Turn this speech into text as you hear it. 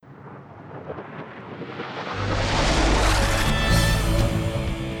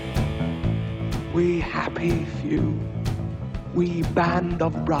we happy few, we band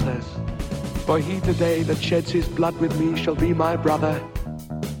of brothers. For he today that sheds his blood with me shall be my brother.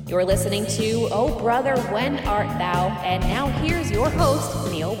 You're listening to Oh Brother, When Art Thou? And now here's your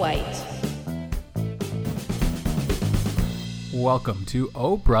host, Neil White. Welcome to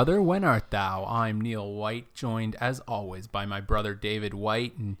Oh Brother, When Art Thou? I'm Neil White, joined as always by my brother David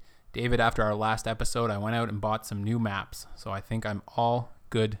White. And David, after our last episode, I went out and bought some new maps, so I think I'm all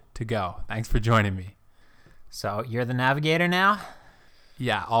good to go. Thanks for joining me. So you're the navigator now?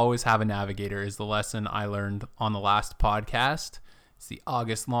 Yeah, always have a navigator is the lesson I learned on the last podcast. It's the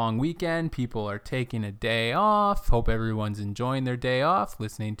August long weekend. People are taking a day off. Hope everyone's enjoying their day off,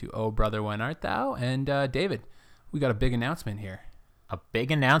 listening to Oh Brother, When Art Thou? And David, we got a big announcement here. A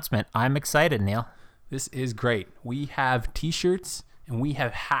big announcement. I'm excited, Neil. This is great. We have t-shirts and we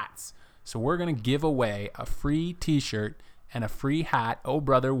have hats. So we're going to give away a free t-shirt and a free hat. Oh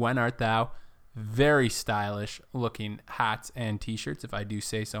Brother, When Art Thou? Very stylish looking hats and t-shirts, if I do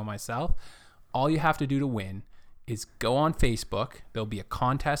say so myself. All you have to do to win is go on Facebook. There'll be a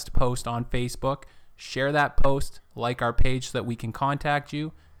contest post on Facebook. Share that post, like our page so that we can contact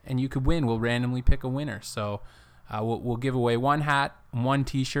you, and you could win. We'll randomly pick a winner. So we'll give away one hat, one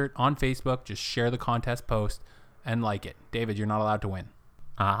t-shirt on Facebook. Just share the contest post and like it. David, you're not allowed to win.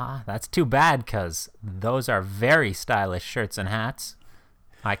 That's too bad, because those are very stylish shirts and hats.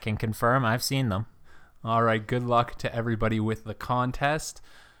 I can confirm I've seen them. All right, good luck to everybody with the contest.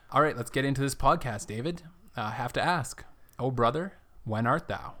 All right, let's get into this podcast, David. I have to ask, oh brother, when art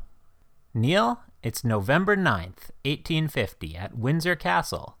thou? Neil, it's November 9th, 1850 at Windsor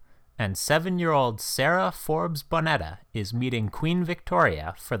Castle, and 7-year-old Sarah Forbes Bonetta is meeting Queen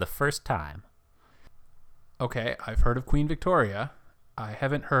Victoria for the first time. Okay, I've heard of Queen Victoria. I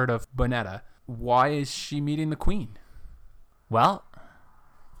haven't heard of Bonetta. Why is she meeting the Queen? Well,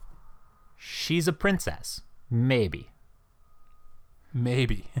 she's a princess. Maybe.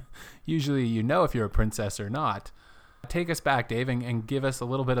 Maybe. Usually you know if you're a princess or not. Take us back, Dave, and give us a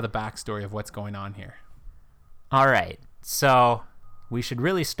little bit of the backstory of what's going on here. All right, so we should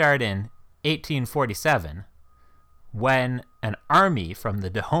really start in 1847, when an army from the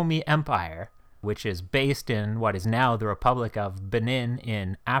Dahomey Empire, which is based in what is now the Republic of Benin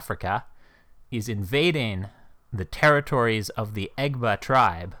in Africa, is invading the territories of the Egba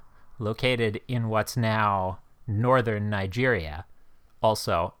tribe, located in what's now northern Nigeria,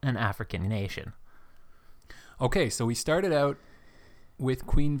 also an African nation. Okay, so we started out with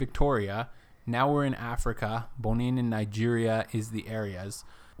Queen Victoria. Now we're in Africa. Benin and Nigeria is the areas.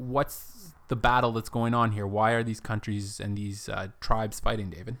 What's the battle that's going on here? Why are these countries and these tribes fighting,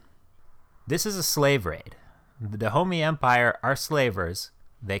 David? This is a slave raid. The Dahomey Empire are slavers.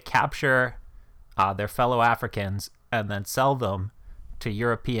 They capture their fellow Africans and then sell them to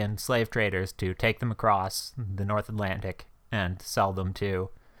European slave traders to take them across the North Atlantic and sell them to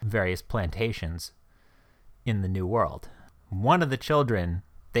various plantations in the New World. One of the children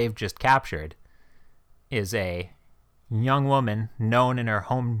they've just captured is a young woman known in her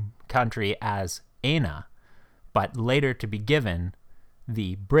home country as Aina, but later to be given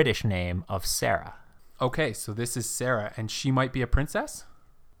the British name of Sarah. Okay, so this is Sarah, and she might be a princess?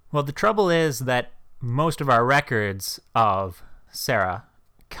 Well, the trouble is that most of our records of Sarah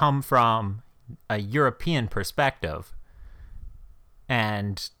come from a European perspective,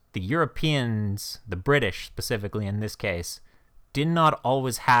 and the Europeans, the British specifically in this case, did not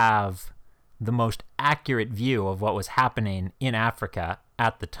always have the most accurate view of what was happening in Africa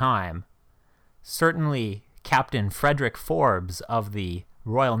at the time. Certainly, Captain Frederick Forbes of the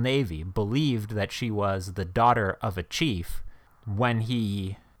Royal Navy believed that she was the daughter of a chief when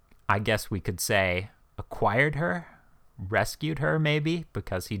he, I guess we could say, acquired her, rescued her maybe,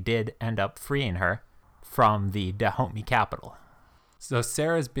 because he did end up freeing her from the Dahomey capital. So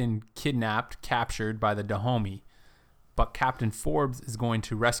Sarah's been kidnapped, captured by the Dahomey, but Captain Forbes is going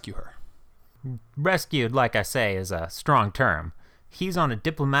to rescue her. Rescued, like I say, is a strong term. He's on a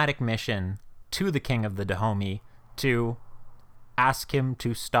diplomatic mission to the king of the Dahomey to ask him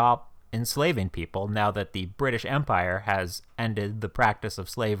to stop enslaving people now that the British Empire has ended the practice of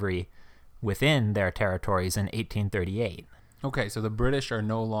slavery within their territories in 1838. Okay, so the British are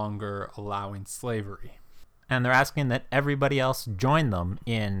no longer allowing slavery. And they're asking that everybody else join them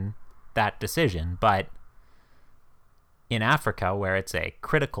in that decision. But in Africa, where it's a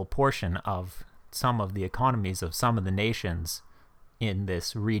critical portion of some of the economies of some of the nations in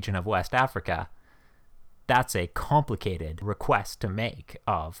this region of West Africa, that's a complicated request to make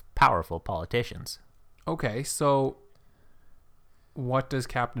of powerful politicians. Okay, so what does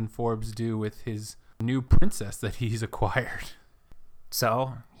Captain Forbes do with his new princess that he's acquired?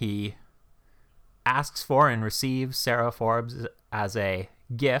 So he asks for and receives Sarah Forbes as a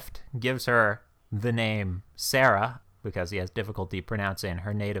gift, gives her the name Sarah because he has difficulty pronouncing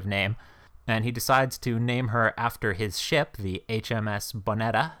her native name, and he decides to name her after his ship, the HMS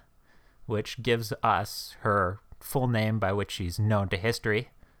Bonetta, which gives us her full name by which she's known to history,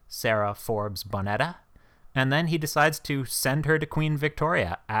 Sarah Forbes Bonetta. And then he decides to send her to Queen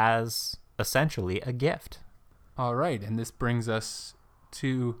Victoria as essentially a gift. All right, and this brings us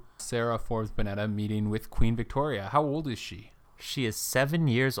to Sarah Forbes Bonetta meeting with Queen Victoria. How old is she? She is 7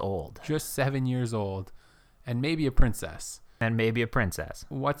 years old. Just 7 years old, and maybe a princess. And maybe a princess.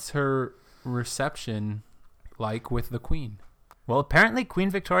 What's her reception like with the Queen? Well, apparently Queen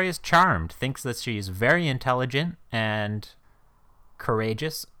Victoria is charmed, thinks that she's very intelligent and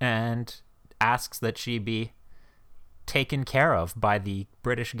courageous, and asks that she be taken care of by the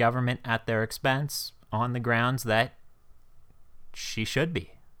British government at their expense on the grounds that she should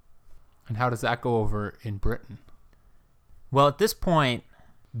be. And how does that go over in Britain? Well, at this point,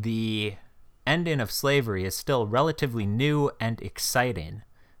 the ending of slavery is still relatively new and exciting.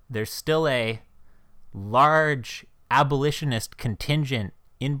 There's still a large abolitionist contingent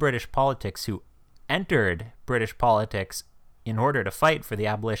in British politics who entered British politics in order to fight for the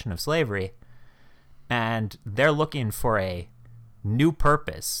abolition of slavery, and they're looking for a new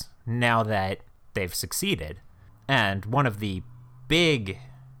purpose now that they've succeeded. And one of the big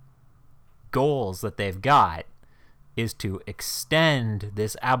goals that they've got is to extend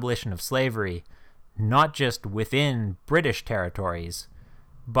this abolition of slavery not just within British territories,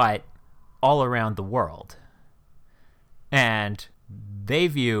 but all around the world. And they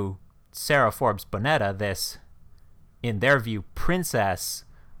view Sarah Forbes Bonetta, this, in their view, princess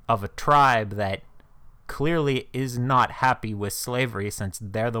of a tribe that clearly is not happy with slavery since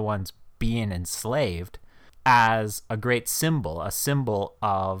they're the ones being enslaved, as a great symbol, a symbol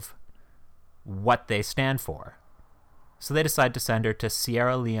of what they stand for. So they decide to send her to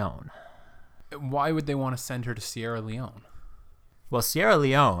Sierra Leone. Why would they want to send her to Sierra Leone? Well, Sierra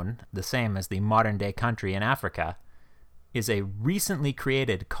Leone, the same as the modern-day country in Africa, is a recently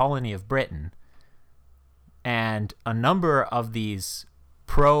created colony of Britain, and a number of these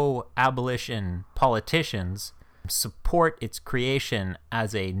pro-abolition politicians support its creation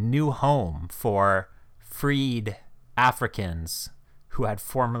as a new home for freed Africans who had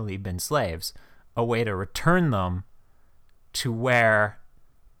formerly been slaves, a way to return them to where,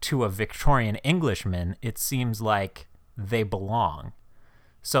 to a Victorian Englishman, it seems like they belong.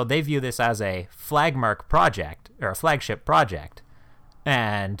 So they view this as a flagship project,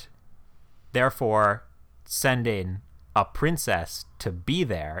 and therefore sending a princess to be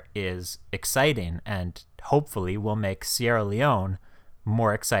there is exciting and hopefully will make Sierra Leone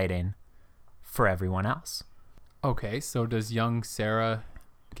more exciting for everyone else. Okay, so does young Sarah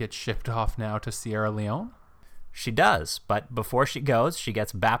get shipped off now to Sierra Leone? She does, but before she goes, she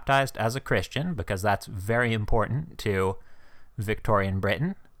gets baptized as a Christian because that's very important to Victorian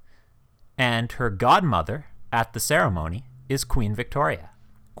Britain. And her godmother at the ceremony is Queen Victoria.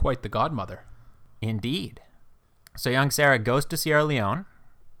 Quite the godmother. Indeed. So young Sarah goes to Sierra Leone,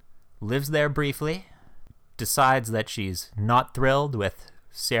 lives there briefly, decides that she's not thrilled with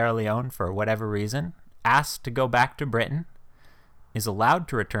Sierra Leone for whatever reason, asks to go back to Britain, is allowed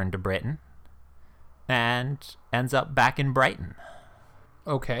to return to Britain, and ends up back in Brighton.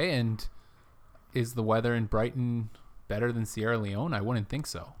 Okay, and is the weather in Brighton better than Sierra Leone? I wouldn't think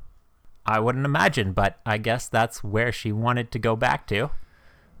so. I wouldn't imagine, but I guess that's where she wanted to go back to.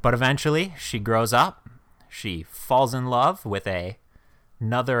 But eventually, she grows up. She falls in love with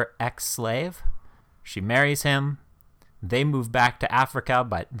another ex-slave. She marries him. They move back to Africa,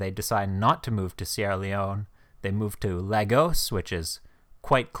 but they decide not to move to Sierra Leone. They move to Lagos, which is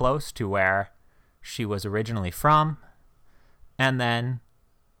quite close to where she was originally from. And then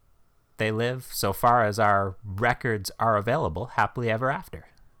they live, so far as our records are available, happily ever after.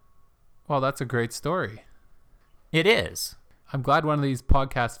 Well, that's a great story. It is. I'm glad one of these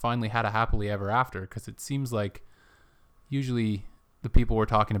podcasts finally had a happily ever after, because it seems like usually the people we're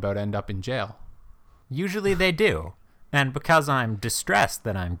talking about end up in jail. Usually they do. And because I'm distressed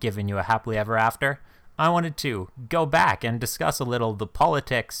that I'm giving you a happily ever after, I wanted to go back and discuss a little the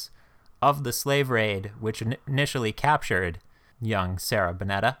politics of the slave raid which initially captured young Sarah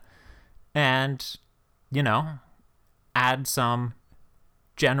Bonetta, and, add some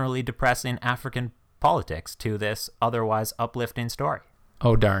generally depressing African politics to this otherwise uplifting story.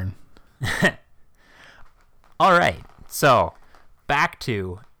 Oh, darn. All right, so back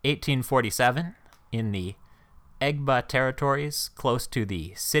to 1847 in the Egba territories close to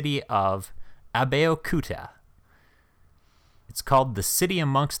the city of Abeokuta. It's called the City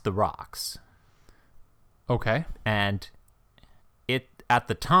Amongst the Rocks. Okay. And it, at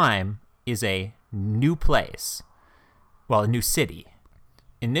the time, is a new place. Well, a new city.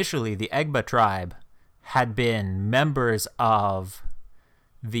 Initially, the Egba tribe had been members of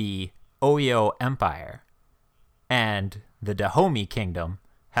the Oyo Empire, and the Dahomey Kingdom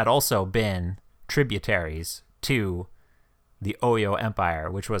had also been tributaries to the Oyo Empire,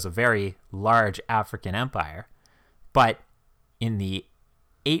 which was a very large African empire. But in the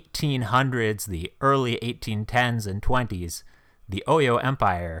 1800s, the early 1810s and 20s, the Oyo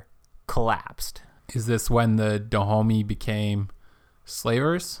Empire collapsed. Is this when the Dahomey became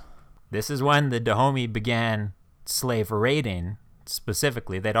slavers? This is when the Dahomey began slave raiding.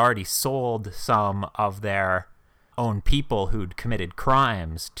 Specifically, they'd already sold some of their own people who'd committed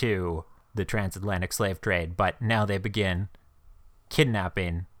crimes to the transatlantic slave trade, but now they begin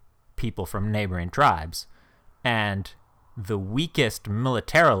kidnapping people from neighboring tribes. And the weakest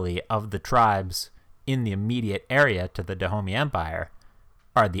militarily of the tribes in the immediate area to the Dahomey Empire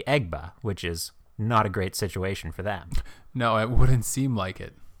are the Egba, which is not a great situation for them. No, it wouldn't seem like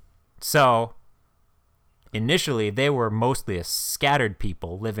it. So initially, they were mostly a scattered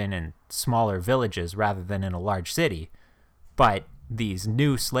people living in smaller villages rather than in a large city. But these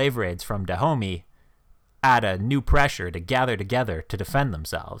new slave raids from Dahomey add a new pressure to gather together to defend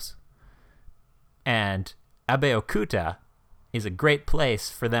themselves. And Abeokuta is a great place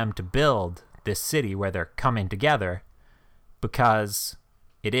for them to build this city where they're coming together, because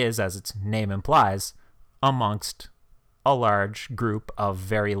it is, as its name implies, amongst a large group of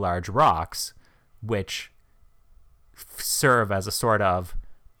very large rocks, which serve as a sort of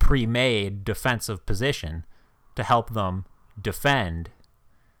pre-made defensive position to help them defend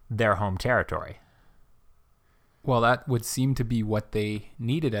their home territory. Well, that would seem to be what they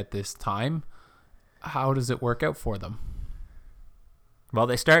needed at this time. How does it work out for them? Well,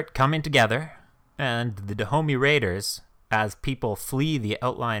 they start coming together, and the Dahomey raiders, as people flee the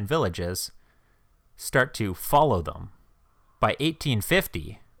outlying villages, start to follow them. By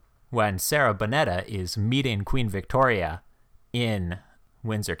 1850, when Sarah Bonetta is meeting Queen Victoria in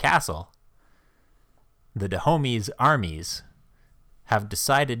Windsor Castle, the Dahomey's armies have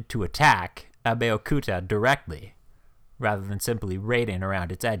decided to attack Abeokuta directly, rather than simply raiding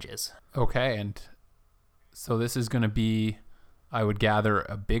around its edges. Okay, and so this is going to be, I would gather,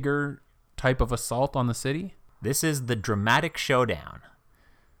 a bigger type of assault on the city? This is the dramatic showdown.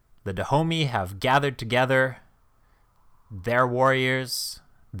 The Dahomey have gathered together their warriors,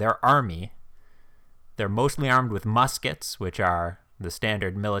 their army. They're mostly armed with muskets, which are the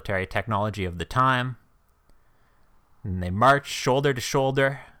standard military technology of the time. And they march shoulder to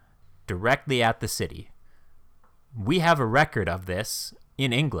shoulder directly at the city. We have a record of this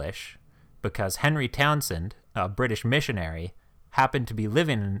in English because Henry Townsend, a British missionary, happened to be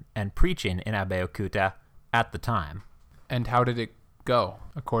living and preaching in Abeokuta at the time. And how did it go,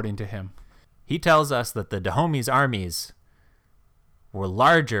 according to him? He tells us that the Dahomey's armies were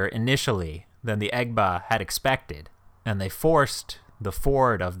larger initially than the Egba had expected, and they forced the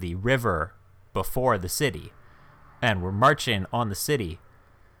ford of the river before the city and were marching on the city.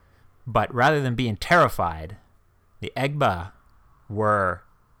 But rather than being terrified, the Egba were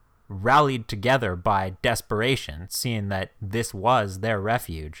rallied together by desperation, seeing that this was their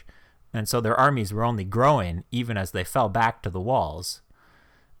refuge, and so their armies were only growing even as they fell back to the walls.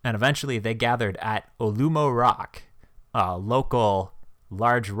 And eventually they gathered at Olumo Rock, a local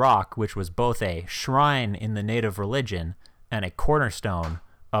large rock which was both a shrine in the native religion and a cornerstone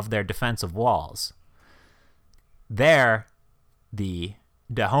of their defensive walls. There, the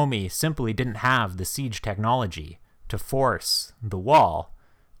Dahomey simply didn't have the siege technology to force the wall,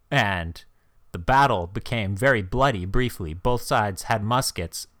 and the battle became very bloody briefly. Both sides had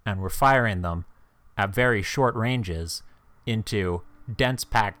muskets and were firing them at very short ranges into dense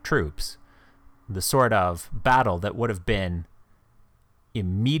packed troops, the sort of battle that would have been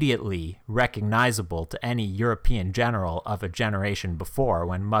immediately recognizable to any European general of a generation before,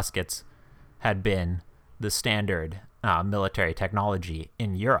 when muskets had been the standard military technology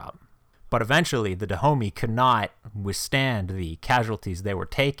in Europe. But eventually the Dahomey could not withstand the casualties they were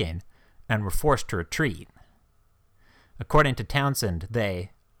taking and were forced to retreat. According to Townsend,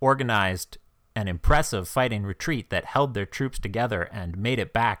 they organized an impressive fighting retreat that held their troops together and made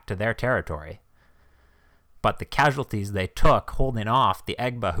it back to their territory. But the casualties they took holding off the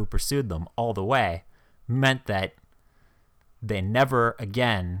Egba who pursued them all the way meant that they never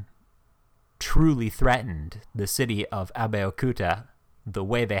again truly threatened the city of Abeokuta the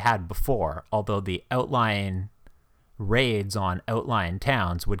way they had before, although the outlying raids on outlying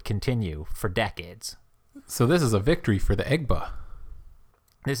towns would continue for decades. So this is a victory for the Egba.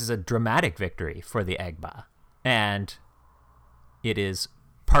 This is a dramatic victory for the Egba, and it is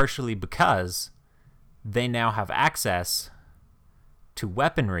partially because they now have access to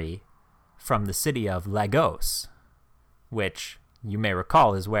weaponry from the city of Lagos, which you may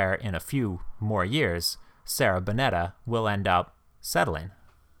recall is where, in a few more years, Sarah Bonetta will end up settling.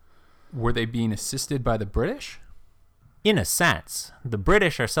 Were they being assisted by the British? In a sense, the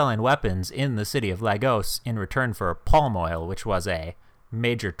British are selling weapons in the city of Lagos in return for palm oil, which was a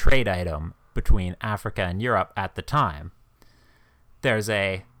major trade item between Africa and Europe at the time. There's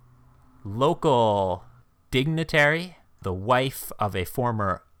a local dignitary, the wife of a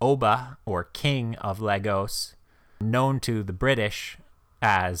former Oba, or king of Lagos, known to the British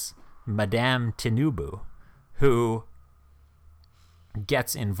as Madame Tinubu, who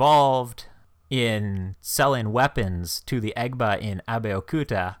gets involved in selling weapons to the Egba in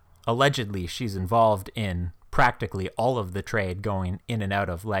Abeokuta. Allegedly, she's involved in practically all of the trade going in and out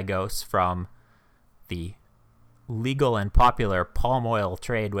of Lagos, from the legal and popular palm oil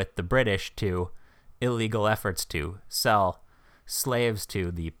trade with the British to illegal efforts to sell slaves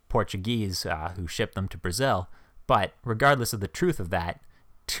to the Portuguese who shipped them to Brazil. But regardless of the truth of that,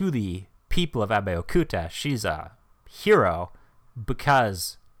 to the people of Abeokuta, she's a hero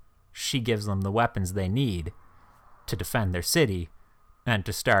because she gives them the weapons they need to defend their city and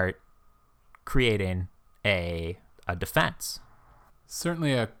to start creating a defense.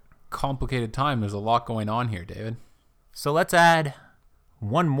 Certainly a complicated time. There's a lot going on here, David. So let's add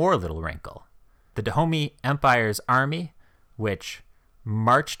one more little wrinkle. The Dahomey Empire's army, which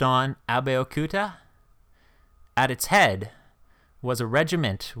marched on Abeokuta, at its head was a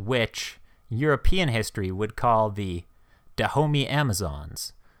regiment which European history would call the Dahomey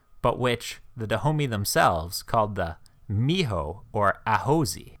Amazons, but which the Dahomey themselves called the Miho, or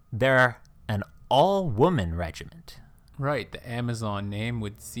Ahozi. They're an all-woman regiment. Right, the Amazon name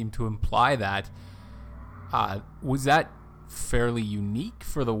would seem to imply that. Was that fairly unique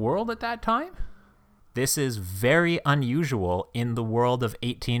for the world at that time? This is very unusual in the world of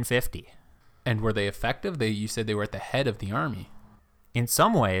 1850. And were they effective? You said they were at the head of the army. In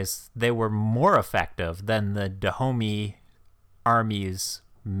some ways, they were more effective than the Dahomey army's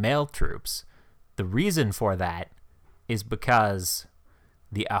male troops. The reason for that is because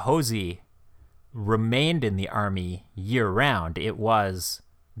the Ahozi remained in the army year-round. It was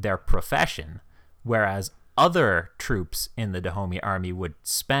their profession, whereas other troops in the Dahomey army would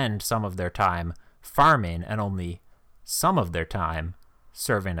spend some of their time farming and only some of their time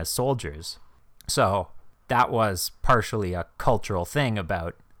serving as soldiers. So that was partially a cultural thing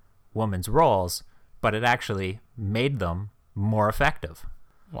about women's roles, but it actually made them more effective.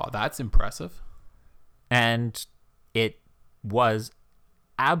 Wow, that's impressive. And it was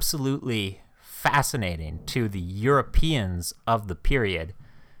absolutely fascinating to the Europeans of the period.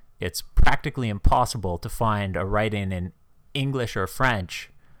 It's practically impossible to find a writing in English or French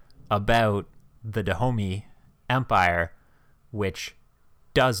about the Dahomey Empire which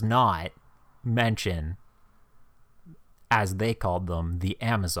does not mention, as they called them, the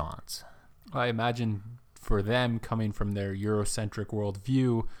Amazons. I imagine for them, coming from their Eurocentric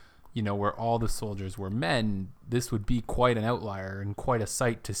worldview, where all the soldiers were men, this would be quite an outlier and quite a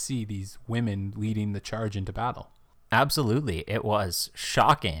sight to see these women leading the charge into battle. Absolutely. It was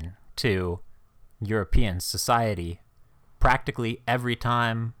shocking to European society practically every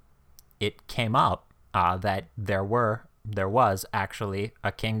time it came up that there was actually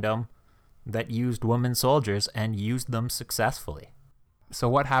a kingdom that used women soldiers and used them successfully. So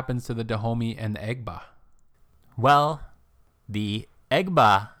what happens to the Dahomey and the Egba? Well, the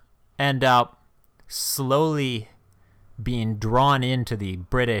Egba end up slowly being drawn into the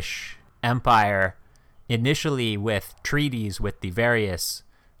British Empire, initially with treaties with the various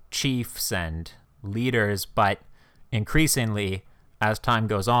chiefs and leaders, but increasingly, as time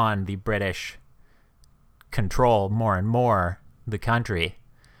goes on, the British control more and more the country.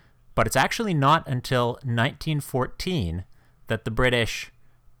 But it's actually not until 1914 that the British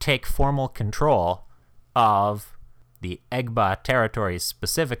take formal control of the Egba territories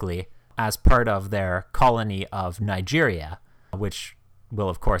specifically as part of their colony of Nigeria, which will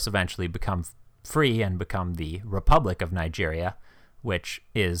of course eventually become free and become the Republic of Nigeria, which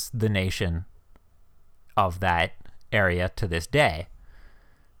is the nation of that area to this day.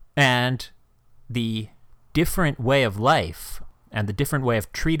 And the different way of life and the different way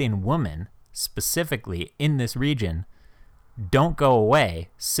of treating women specifically in this region don't go away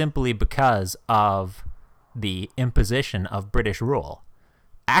simply because of the imposition of British rule.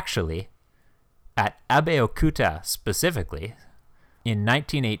 Actually, at Abeokuta specifically, in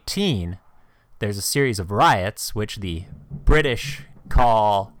 1918, there's a series of riots which the British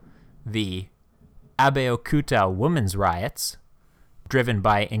call the Abeokuta women's riots, driven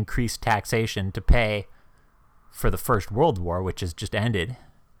by increased taxation to pay for the First World War, which has just ended.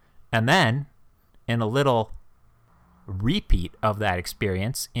 And then, in a little repeat of that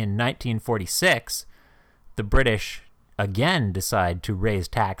experience, in 1946, the British again decide to raise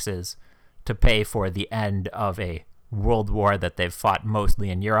taxes to pay for the end of a world war that they've fought mostly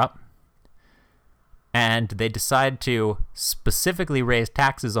in Europe. And they decide to specifically raise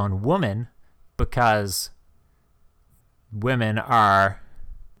taxes on women because women are,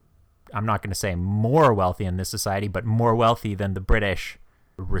 I'm not going to say more wealthy in this society, but more wealthy than the British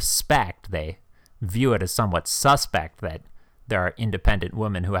respect. They view it as somewhat suspect that there are independent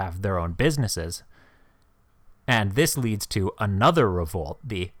women who have their own businesses. And this leads to another revolt,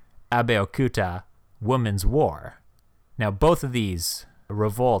 the Abeokuta Women's War. Now, both of these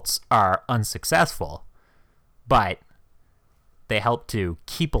revolts are unsuccessful, but they help to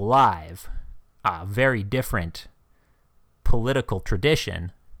keep alive a very different political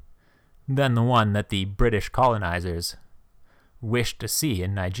tradition than the one that the British colonizers wished to see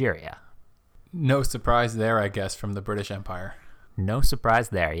in Nigeria. No surprise there, I guess, from the British Empire. No surprise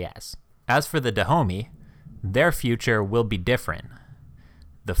there, yes. As for the Dahomey, their future will be different.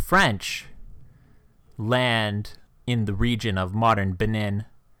 The French land in the region of modern Benin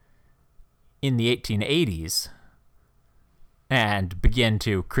in the 1880s and begin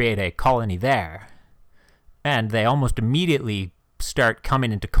to create a colony there. And they almost immediately start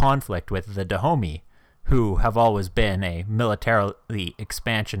coming into conflict with the Dahomey, who have always been a militarily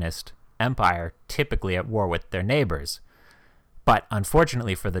expansionist empire, typically at war with their neighbors. But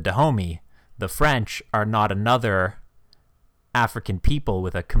unfortunately for the Dahomey, the French are not another African people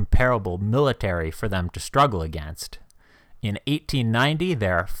with a comparable military for them to struggle against. In 1890,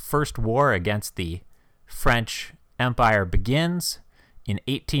 their first war against the French Empire begins. In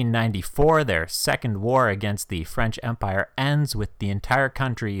 1894, their second war against the French Empire ends with the entire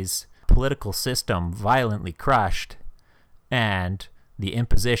country's political system violently crushed and the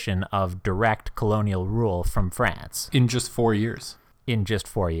imposition of direct colonial rule from France. In just 4 years. In just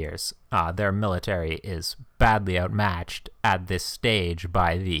 4 years. Their military is badly outmatched at this stage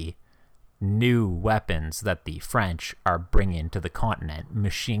by the new weapons that the French are bringing to the continent.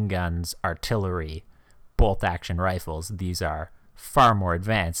 Machine guns, artillery, bolt-action rifles. These are far more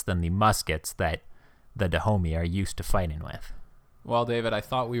advanced than the muskets that the Dahomey are used to fighting with. Well, David, I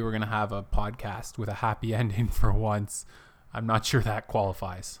thought we were going to have a podcast with a happy ending for once. I'm not sure that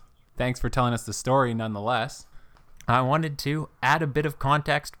qualifies. Thanks for telling us the story nonetheless. I wanted to add a bit of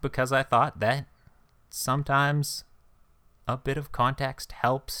context because I thought that sometimes a bit of context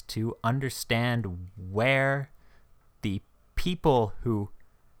helps to understand where the people who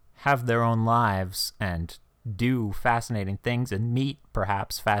have their own lives and do fascinating things and meet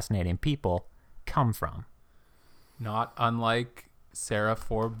perhaps fascinating people come from. Not unlike Sarah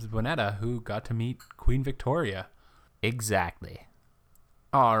Forbes Bonetta, who got to meet Queen Victoria. Exactly.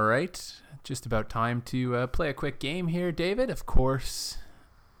 All right, just about time to play a quick game here, David. Of course,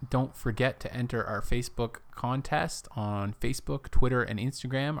 don't forget to enter our Facebook contest on Facebook, Twitter, and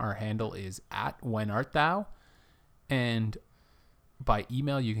Instagram. Our handle is @WhenArtThou. And by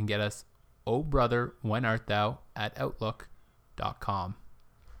email, you can get us obrotherwhenartthou@outlook.com.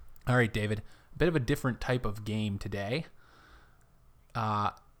 All right, David, a bit of a different type of game today.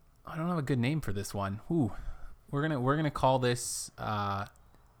 I don't have a good name for this one. We're gonna call this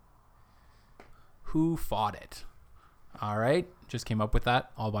Who Fought It? All right, just came up with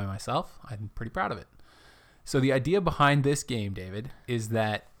that all by myself. I'm pretty proud of it. So the idea behind this game, David, is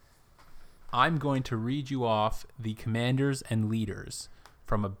that I'm going to read you off the commanders and leaders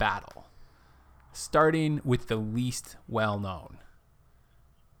from a battle, starting with the least well-known.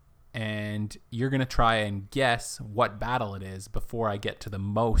 And you're going to try and guess what battle it is before I get to the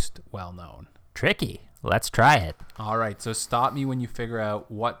most well-known. Tricky. Let's try it. All right, so stop me when you figure out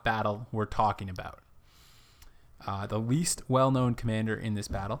what battle we're talking about. The least well-known commander in this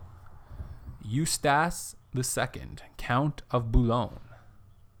battle, Eustace II, Count of Boulogne.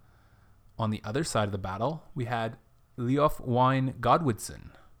 On the other side of the battle, we had Leofwine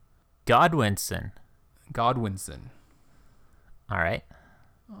Godwinson. Godwinson. All right.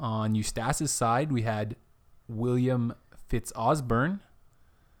 On Eustace's side, we had William Fitzosborne.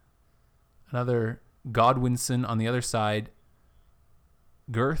 Another Godwinson on the other side,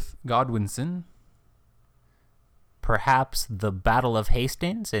 Gurth Godwinson. Perhaps the Battle of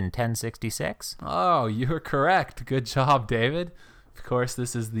Hastings in 1066? Oh, you're correct. Good job, David. Of course,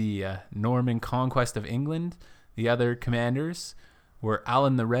 this is the Norman conquest of England. The other commanders were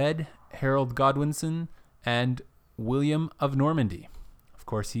Alan the Red, Harold Godwinson, and William of Normandy. Of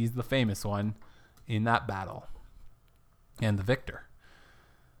course, he's the famous one in that battle and the victor.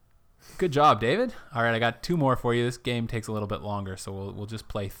 Good job, David. All right, I got 2 more for you. This game takes a little bit longer, so we'll just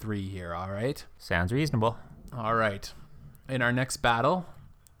play 3 here, all right? Sounds reasonable. All right. In our next battle,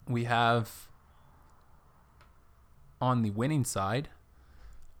 we have on the winning side,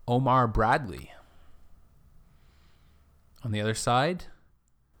 Omar Bradley. On the other side,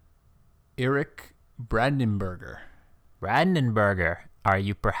 Erich Brandenburger. Brandenburger. Are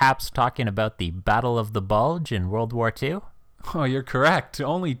you perhaps talking about the Battle of the Bulge in World War II? Oh, you're correct.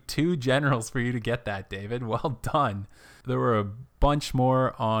 Only 2 generals for you to get that, David. Well done. There were a bunch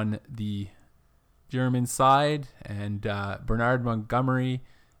more on the German side, and Bernard Montgomery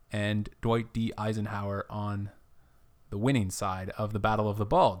and Dwight D. Eisenhower on the winning side of the Battle of the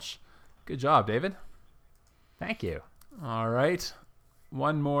Bulge. Good job, David. Thank you. All right.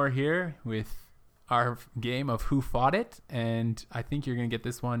 One more here with our game of Who Fought It, and I think you're going to get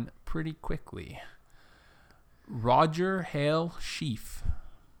this one pretty quickly. Roger Hale Sheaf.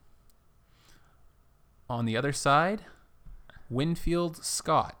 On the other side, Winfield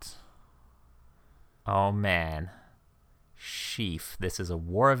Scott. Oh, man. Sheaf. This is a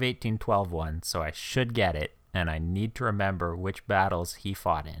War of 1812 one, so I should get it, and I need to remember which battles he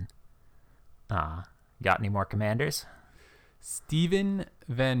fought in. Got any more commanders? Stephen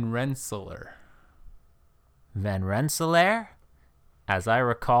Van Rensselaer. Van Rensselaer? As I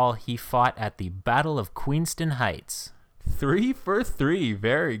recall, he fought at the Battle of Queenston Heights. 3 for 3.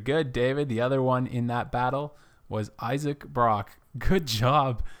 Very good, David. The other one in that battle was Isaac Brock. Good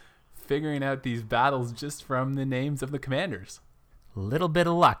job figuring out these battles just from the names of the commanders. Little bit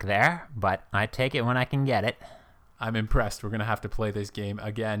of luck there, but I take it when I can get it. I'm impressed. We're going to have to play this game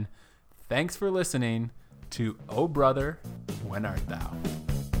again. Thanks for listening to Oh Brother, When Art Thou?